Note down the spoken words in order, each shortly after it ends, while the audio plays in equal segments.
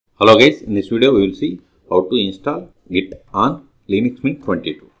Hello guys, in this video we will see how to install Git on Linux Mint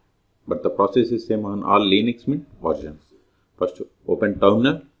 22. But the process is same on all Linux Mint versions. First open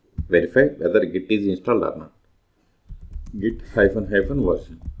terminal, verify whether Git is installed or not. Git ----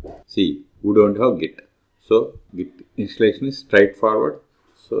 version. See, we don't have Git. So Git installation is straightforward.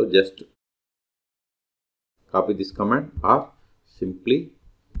 So just copy this command or simply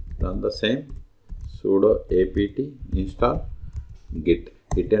run the same sudo apt install git.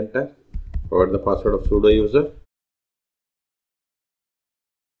 Hit enter, provide the password of sudo user,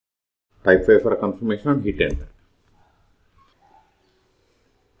 type 5 for confirmation and hit enter.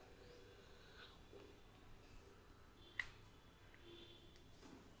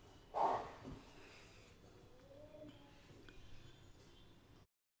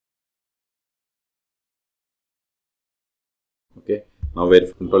 Okay, now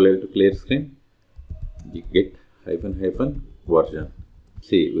verify Control L to clear screen. Git ---- version.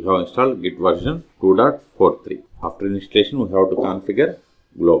 See, we have installed Git version 2.43. After installation, we have to configure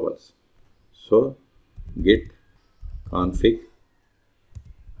globals. So, git config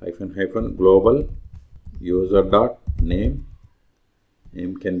 ---- global user.name.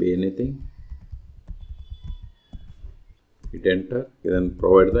 Name can be anything. Hit enter. Then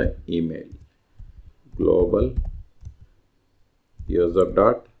provide the email. Global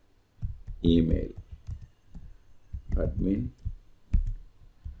user.email admin.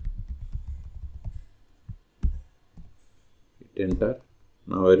 Hit enter.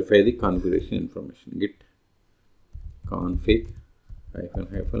 Now verify the configuration information. Git config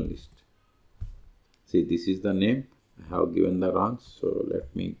 ---- list. See, this is the name. I have given the wrong, so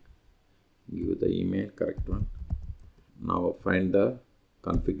let me give the email correct one. Now find the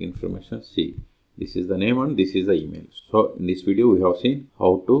config information. See, this is the name and this is the email. So in this video we have seen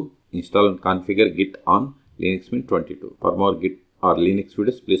how to install and configure Git on Linux Mint 22. For more Git or Linux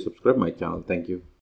videos, please subscribe my channel. Thank you.